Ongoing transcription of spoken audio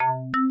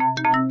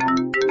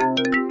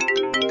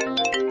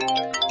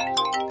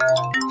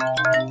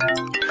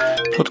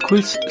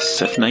PodQuiz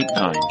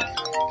 789.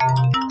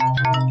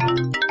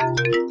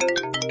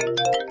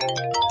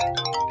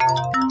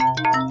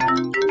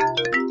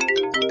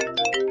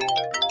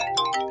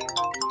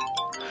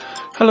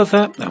 Hello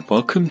there and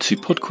welcome to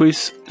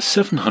PodQuiz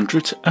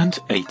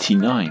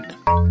 789.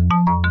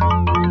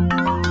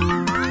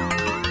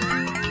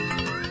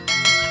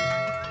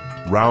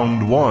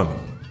 Round 1.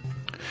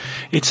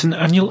 It's an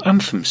annual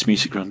anthems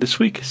music round this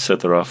week, so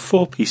there are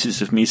 4 pieces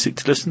of music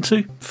to listen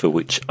to, for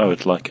which I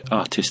would like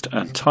artist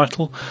and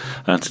title,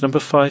 and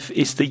number 5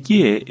 is the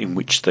year in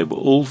which they were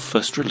all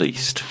first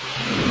released.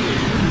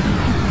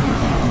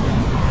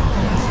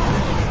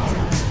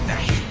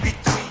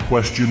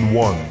 Question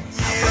 1.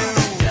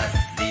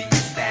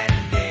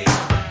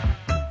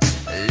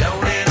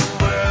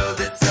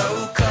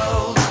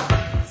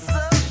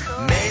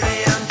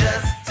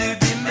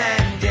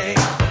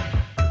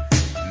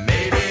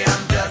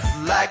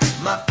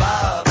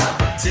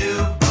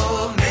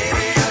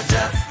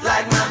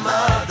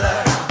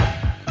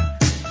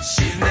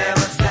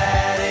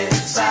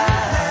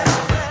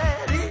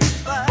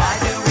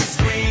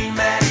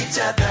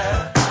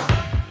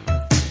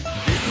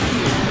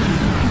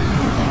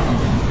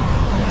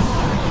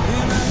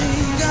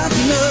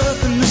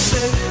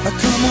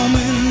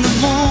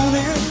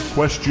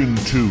 Question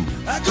 2.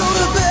 I go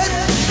to bed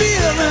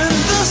feeling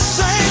the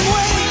same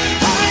way.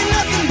 I ain't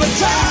nothing but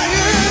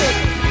tired.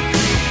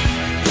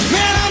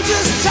 Man, I'm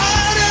just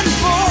tired and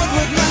bored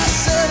with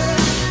myself.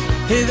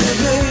 Hey there,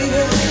 baby,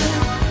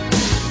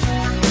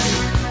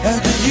 I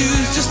could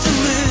use just a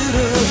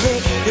little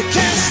bit. You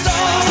can't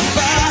start a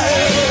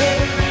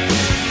fire.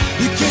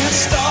 You can't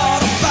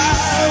start a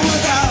fire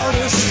without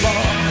a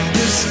spark.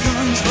 This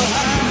gun's for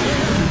hire.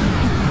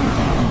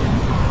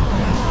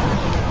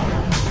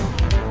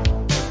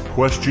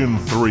 Question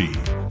 3.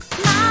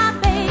 My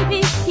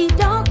baby, he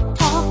don't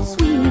talk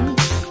sweet.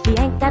 He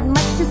ain't got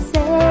much to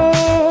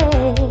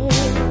say.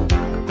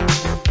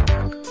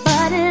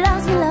 But he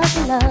loves me, loves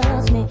me,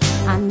 loves me.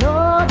 I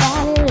know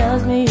that he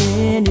loves me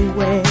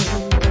anyway.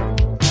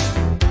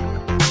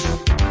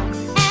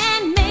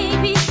 And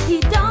maybe he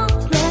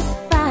don't dress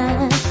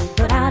fine,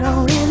 but I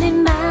don't really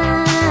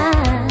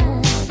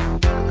mind.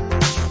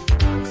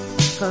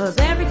 'Cause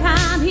every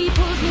time he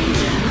pulls me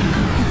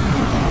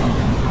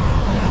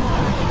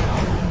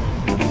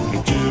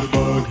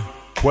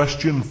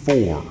Question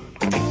 4.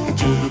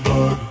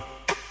 Jitterbug.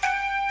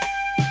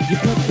 You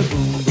put the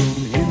boom boom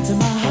into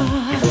my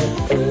heart.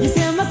 You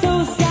send my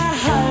soul sky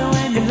high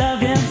when your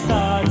loving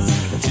starts.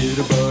 A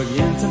jitterbug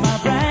into my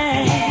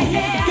brain.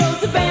 It goes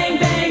to bang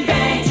bang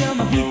bang till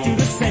my feet do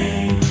the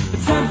same.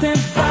 But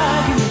something's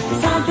bugging me,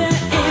 something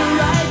ain't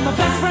right. My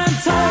best friend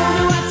told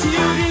me what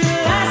you did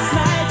last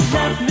night. You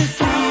left me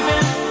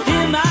sleeping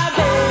in my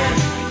bed.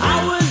 I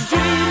was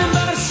dreaming,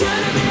 but I should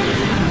have been.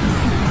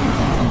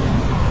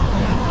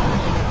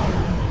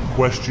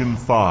 Question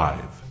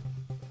 5.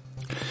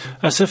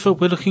 As ever,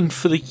 we're looking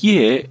for the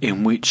year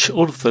in which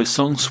all of those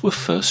songs were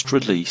first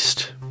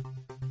released.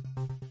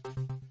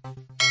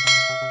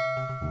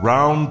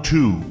 Round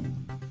 2.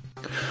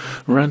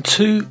 Round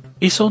 2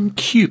 is on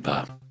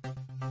Cuba.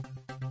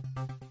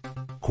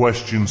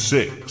 Question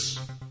 6.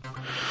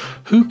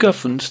 Who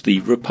governed the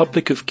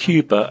Republic of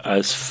Cuba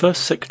as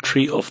First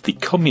Secretary of the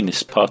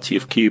Communist Party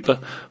of Cuba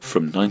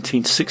from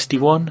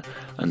 1961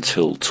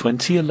 until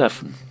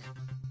 2011?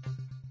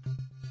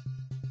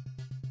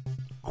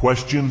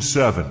 Question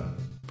 7.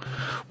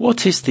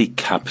 What is the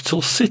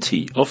capital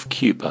city of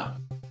Cuba?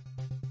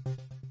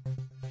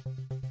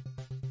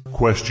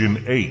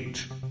 Question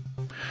 8.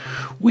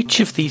 Which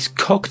of these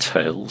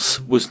cocktails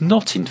was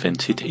not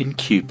invented in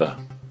Cuba?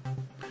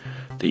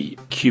 The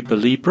Cuba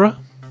Libre,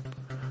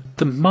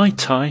 the Mai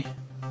Tai,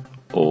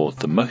 or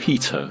the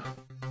Mojito?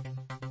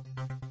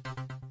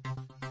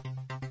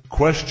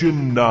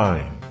 Question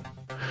 9.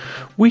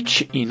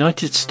 Which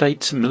United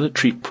States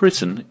military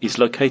prison is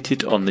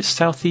located on the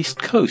southeast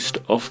coast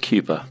of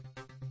Cuba?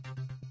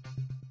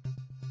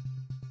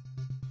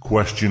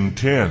 Question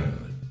 10.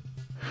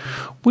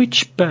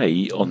 Which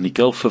bay on the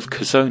Gulf of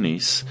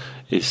Cazones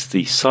is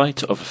the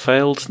site of a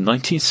failed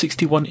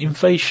 1961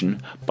 invasion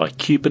by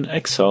Cuban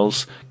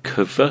exiles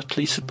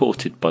covertly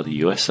supported by the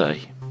USA?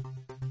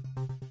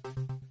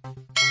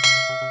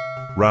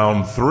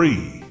 Round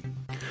 3.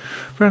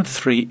 Round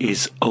 3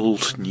 is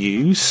old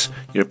news.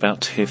 You're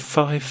about to hear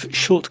 5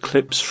 short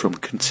clips from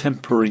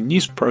contemporary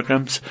news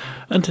programmes,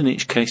 and in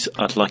each case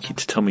I'd like you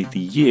to tell me the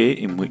year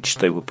in which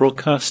they were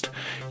broadcast.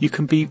 You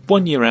can be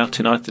 1 year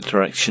out in either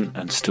direction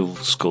and still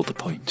score the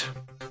point.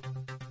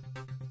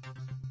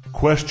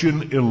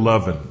 Question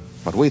 11.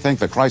 But we think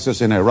the crisis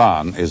in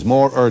Iran is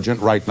more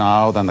urgent right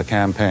now than the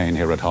campaign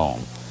here at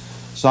home.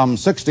 Some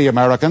 60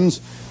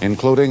 Americans,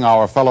 including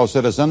our fellow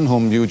citizen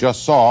whom you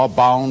just saw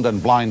bound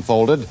and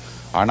blindfolded,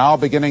 are now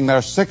beginning their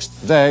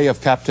 6th day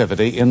of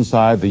captivity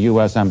inside the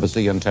U.S.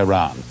 Embassy in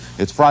Tehran.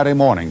 It's Friday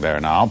morning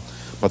there now.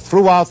 But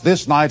throughout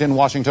this night in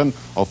Washington,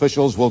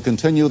 officials will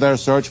continue their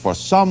search for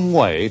some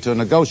way to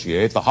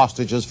negotiate the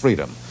hostages'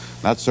 freedom.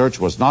 That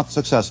search was not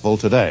successful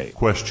today.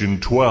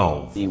 Question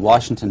 12. The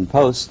Washington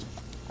Post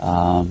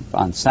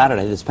on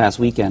Saturday, this past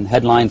weekend,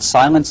 headlined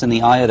Silence in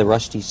the Eye of the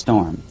Rushdie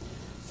Storm.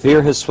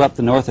 Fear has swept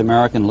the North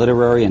American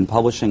literary and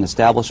publishing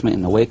establishment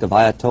in the wake of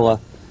Ayatollah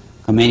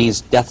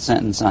Khomeini's death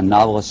sentence on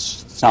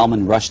novelist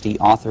Salman Rushdie,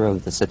 author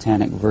of the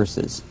Satanic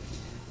Verses.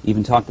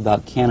 Even talked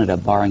about Canada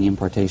barring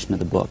importation of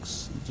the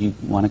books. Do you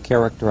want to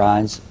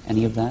characterize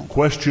any of that?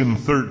 Question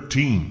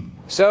 13.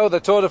 So the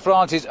Tour de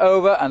France is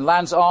over and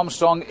Lance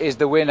Armstrong is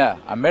the winner.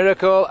 A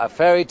miracle, a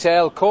fairy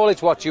tale, call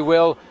it what you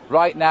will.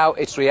 Right now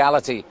it's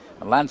reality.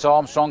 And Lance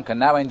Armstrong can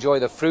now enjoy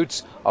the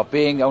fruits of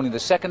being only the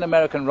second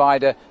American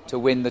rider to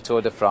win the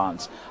Tour de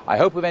France. I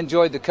hope we've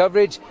enjoyed the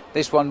coverage.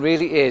 This one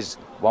really is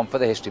one for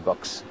the history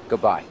books.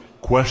 Goodbye.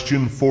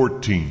 Question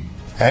 14.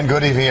 And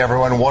good evening,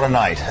 everyone. What a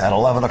night at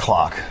 11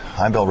 o'clock.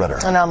 I'm Bill Ritter.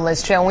 And I'm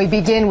Liz Cho. We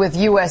begin with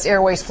U.S.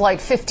 Airways Flight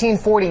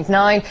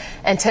 1549.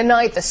 And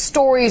tonight, the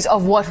stories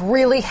of what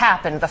really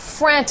happened, the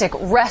frantic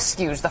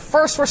rescues, the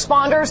first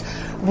responders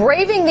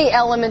braving the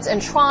elements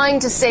and trying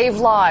to save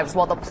lives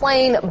while the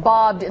plane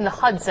bobbed in the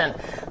Hudson.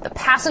 The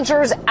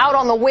passengers out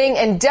on the wing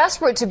and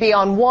desperate to be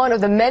on one of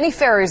the many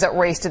ferries that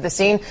raced to the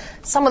scene.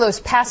 Some of those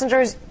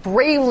passengers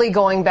bravely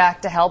going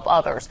back to help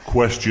others.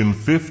 Question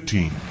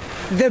 15.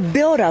 The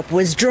buildup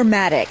was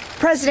dramatic.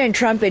 President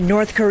Trump and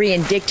North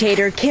Korean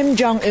dictator Kim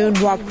Jong-un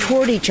walked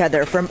toward each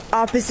other from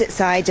opposite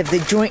sides of the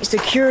joint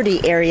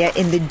security area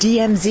in the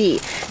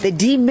DMZ, the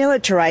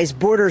demilitarized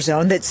border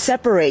zone that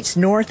separates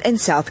North and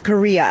South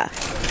Korea.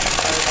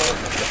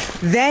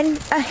 Then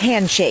a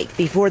handshake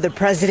before the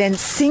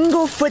president's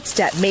single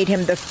footstep made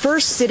him the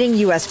first sitting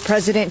U.S.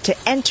 president to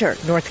enter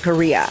North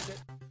Korea.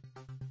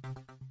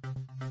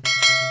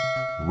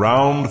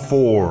 Round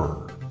 4.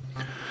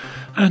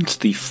 And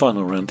the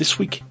final round this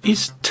week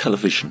is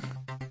television.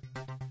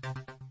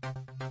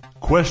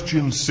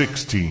 Question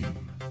 16.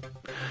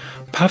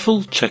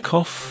 Pavel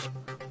Chekhov,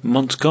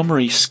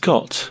 Montgomery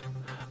Scott,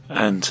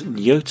 and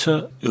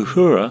Nyota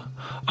Uhura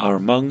are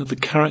among the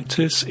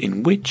characters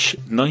in which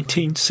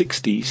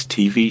 1960s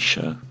TV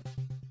show?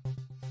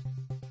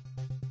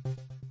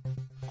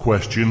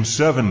 Question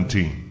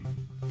 17.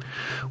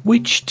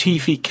 Which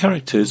TV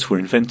characters were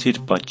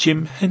invented by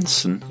Jim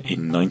Henson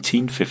in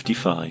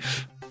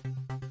 1955?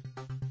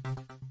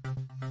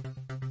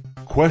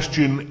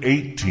 Question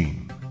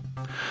 18.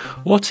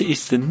 What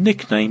is the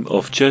nickname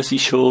of Jersey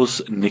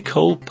Shore's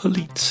Nicole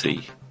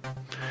Polizzi?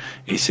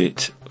 Is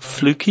it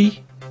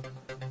Fluky,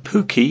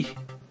 Pookie,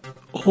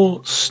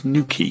 or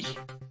Snooky?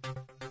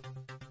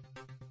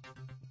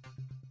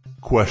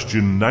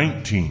 Question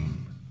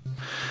 19.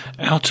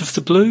 Out of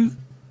the Blue,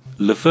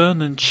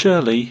 Laverne and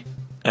Shirley,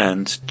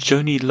 and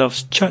Joni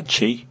Loves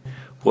Chachi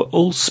were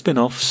all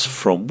spin-offs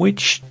from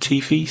which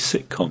TV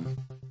sitcom?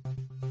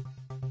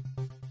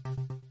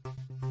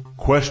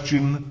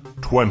 Question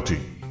 20.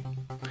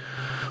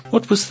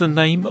 What was the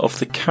name of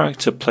the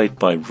character played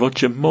by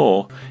Roger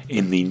Moore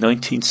in the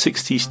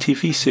 1960s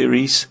TV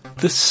series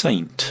The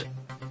Saint?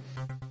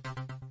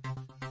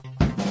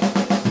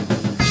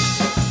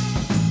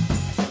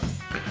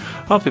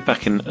 I'll be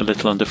back in a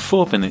little under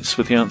 4 minutes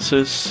with the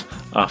answers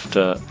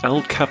after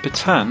El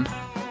Capitan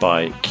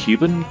by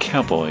Cuban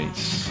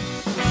Cowboys.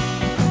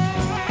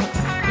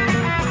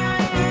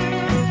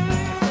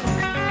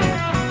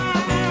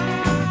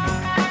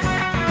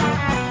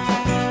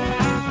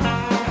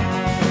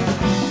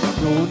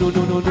 No, no,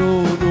 no, no, no,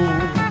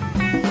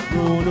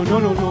 no, no, no,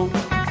 no, no,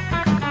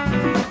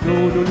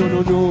 no,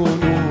 no, no,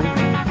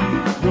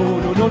 no,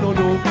 no, no, no,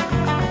 no.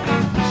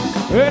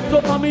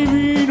 Esto pa' mi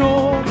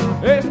vino,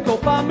 esto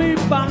pa' mi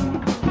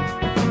pan,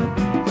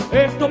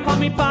 esto pa'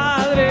 mi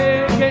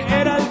padre que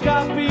era el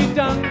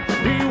capitán.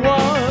 He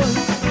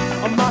was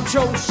a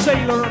macho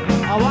sailor,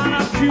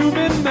 Havana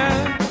Cuban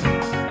man.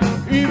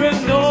 Even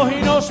though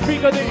he no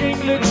speak of the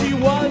English, he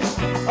was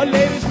a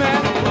ladies'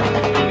 man.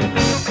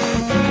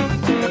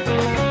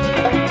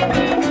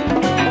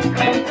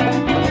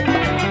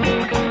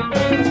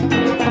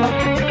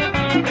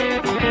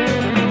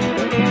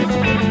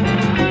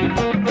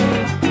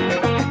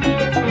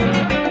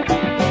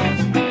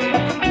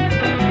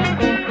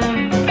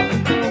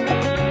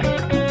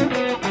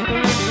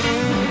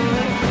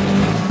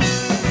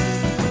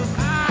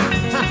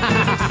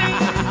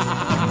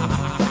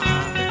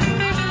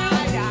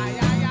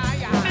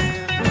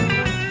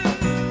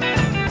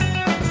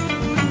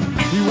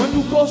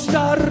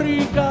 Costa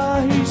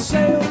Rica y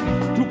sailed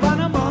to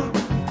Panamá,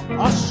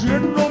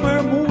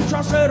 haciéndome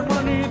muchas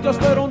hermanitas,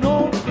 pero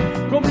no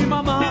con mi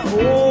mamá.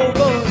 Oh,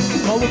 but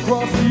all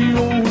across the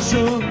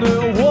ocean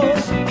there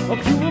was a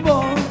Cuban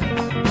bar.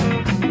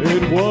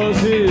 It was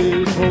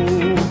his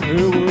home,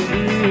 it was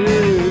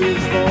his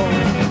bar.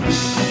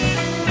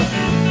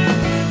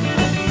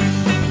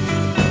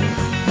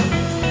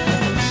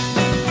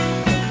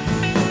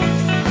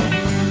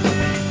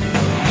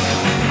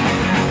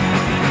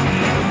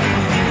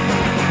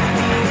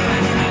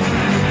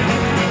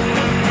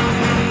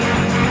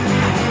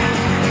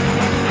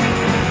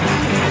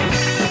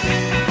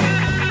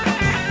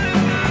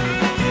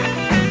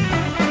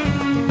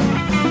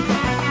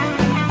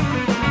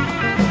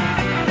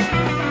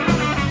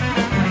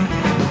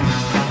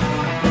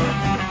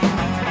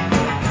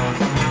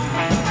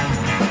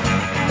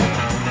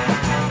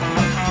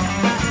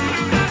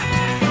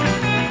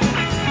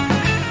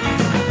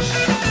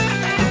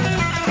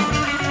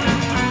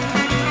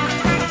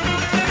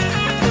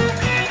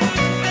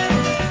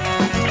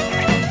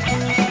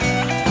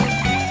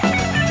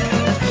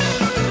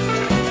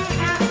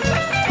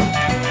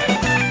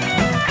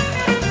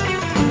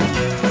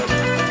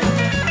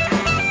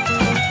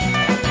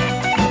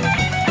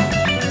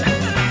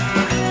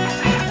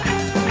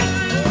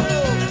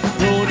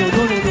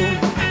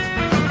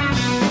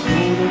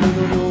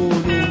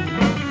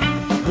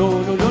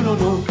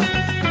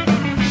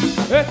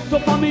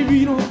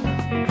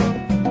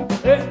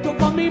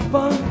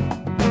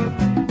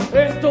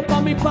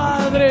 mi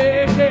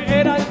padre que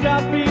era el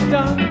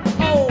capitán.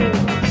 Oh,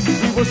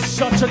 he was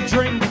such a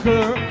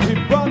drinker, he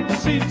brought the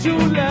sea to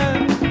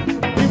land.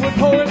 He would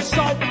pour his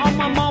salt on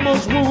my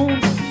mama's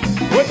wound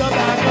with the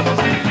back of his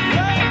hand.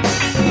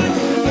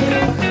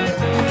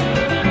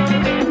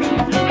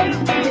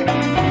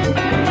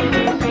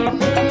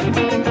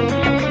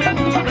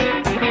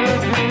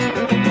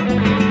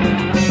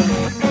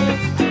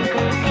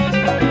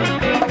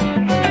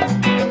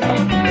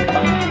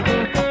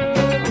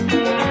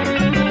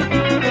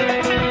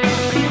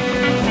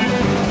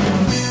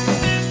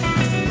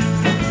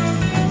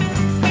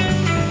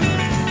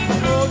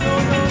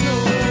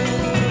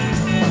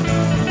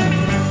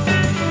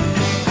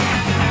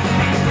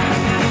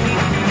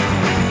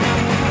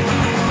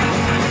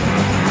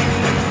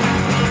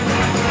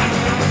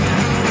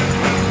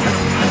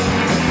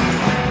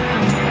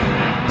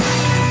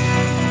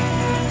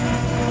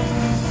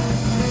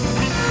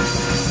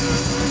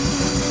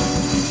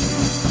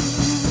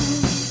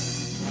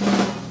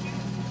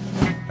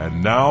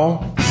 And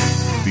now,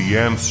 the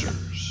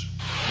answers.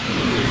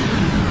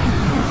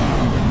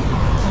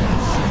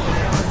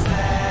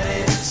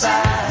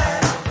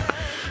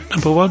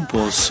 Number 1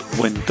 was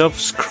When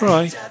Doves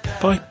Cry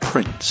by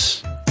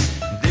Prince.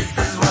 This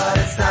is what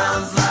it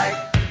sounds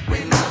like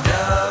when the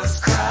doves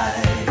cry.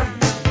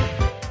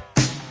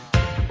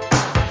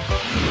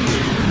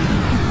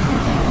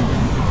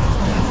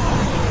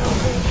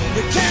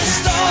 You can't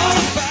start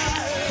a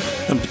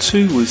fire. Number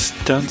 2 was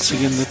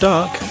Dancing in the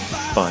Dark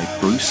by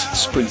Bruce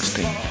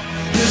Springsteen.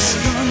 This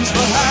gun's for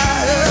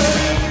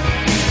hire,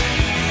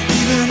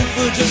 even if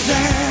we're just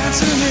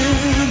dancing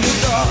in the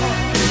dark.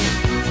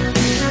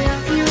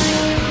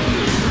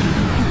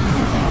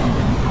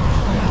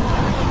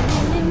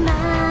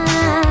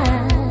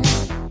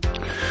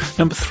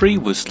 Number 3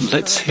 was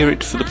Let's Hear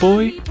It for the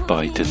Boy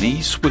by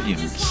Denise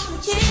Williams.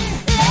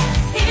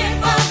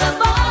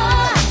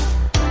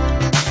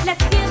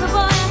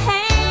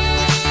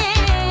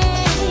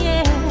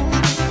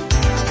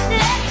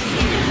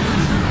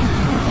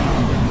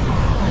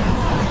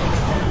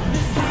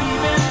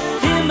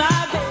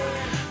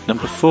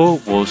 Number 4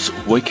 was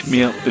Wake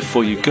Me Up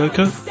Before You Go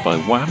Go by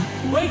Wham.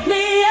 Wake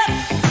me up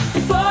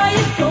before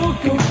you go,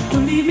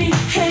 don't leave me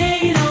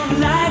hanging on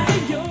like a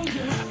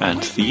yo-yo.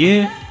 And the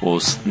year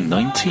was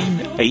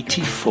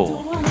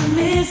 1984.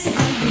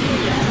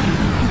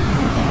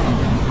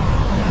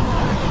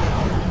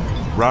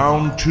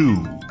 Round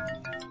 2.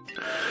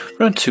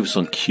 Round 2 was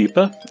on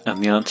Cuba,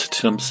 and the answer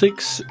to number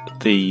 6,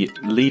 the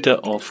leader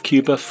of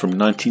Cuba from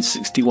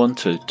 1961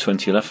 to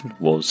 2011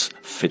 was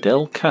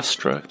Fidel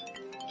Castro.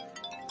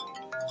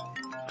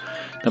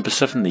 Number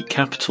 7, the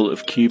capital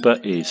of Cuba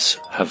is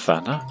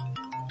Havana.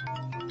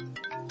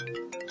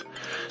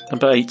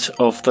 Number 8,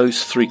 of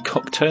those 3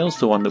 cocktails,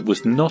 the one that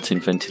was not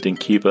invented in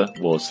Cuba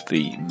was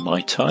the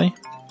Mai Tai.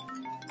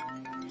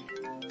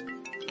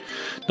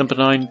 Number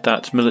 9,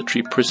 that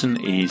military prison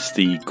is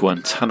the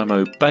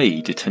Guantanamo Bay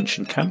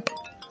detention camp.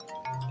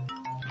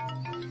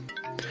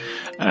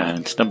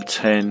 And number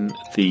 10,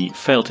 the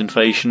failed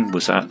invasion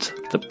was at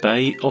the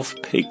Bay of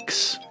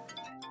Pigs.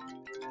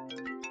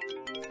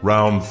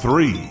 Round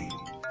 3.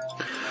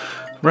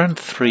 Round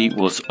 3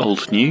 was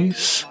old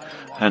news,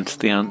 and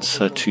the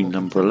answer to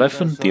number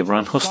 11, the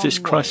Iran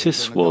hostage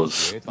crisis,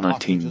 was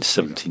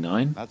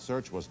 1979. That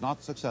search was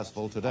not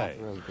successful today.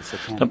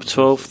 Number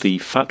 12, the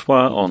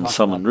fatwa on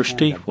Salman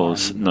Rushdie,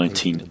 was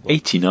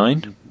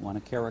 1989.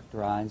 Want to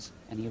characterize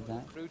any of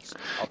that?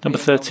 Number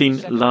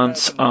 13,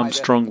 Lance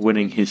Armstrong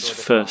winning his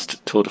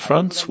first Tour de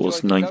France,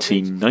 was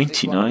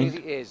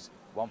 1999.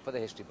 One for the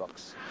history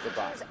books.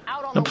 Goodbye.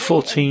 Number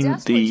 14,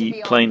 the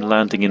plane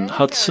landing in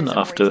Hudson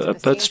after a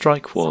bird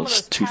strike,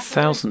 was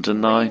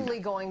 2009.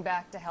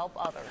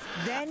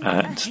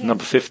 And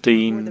number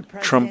 15,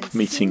 Trump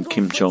meeting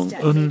Kim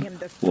Jong-un,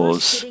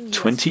 was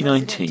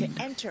 2019.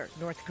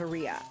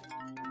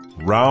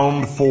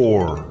 Round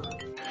 4.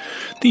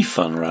 The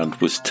fun round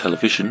was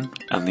television,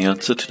 and the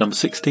answer to number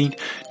 16,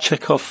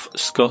 Chekhov,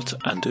 Scott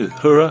and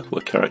Uhura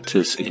were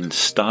characters in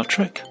Star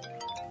Trek.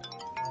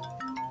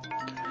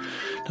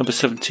 Number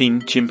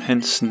 17, Jim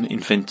Henson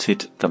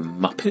invented the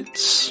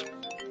Muppets.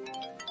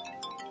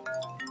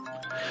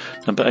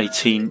 Number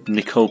 18,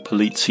 Nicole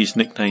Polizzi's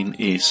nickname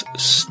is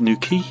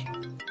Snooky.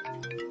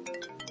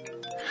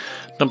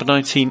 Number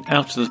 19,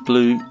 Out of the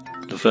Blue,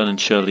 Laverne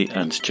and Shirley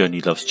and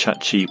Joni Loves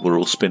Chachi were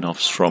all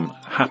spin-offs from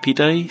Happy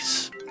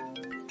Days.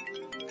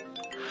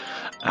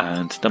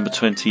 And number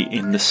 20,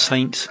 in The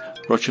Saint,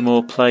 Roger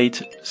Moore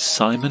played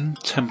Simon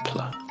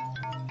Templar.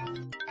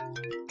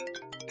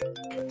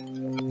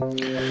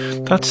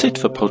 That's it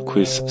for Pod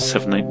Quiz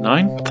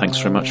 789. Thanks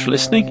very much for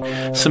listening.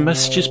 Some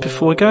messages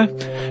before we go.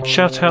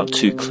 Shout out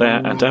to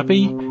Claire and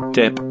Abby,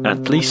 Deb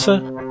and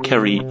Lisa,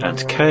 Kerry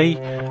and Kay,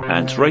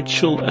 and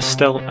Rachel,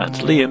 Estelle and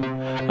Liam,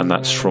 and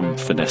that's from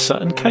Vanessa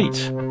and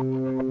Kate.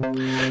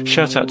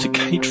 Shout out to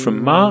Kate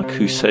from Mark,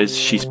 who says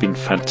she's been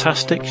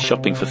fantastic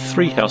shopping for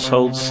 3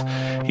 households.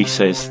 He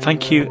says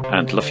thank you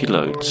and love you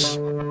loads.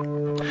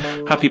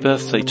 Happy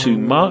birthday to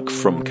Mark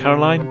from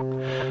Caroline.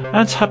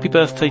 And happy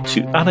birthday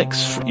to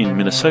Alex in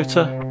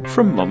Minnesota,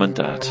 from Mum and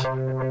Dad.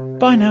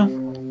 Bye now.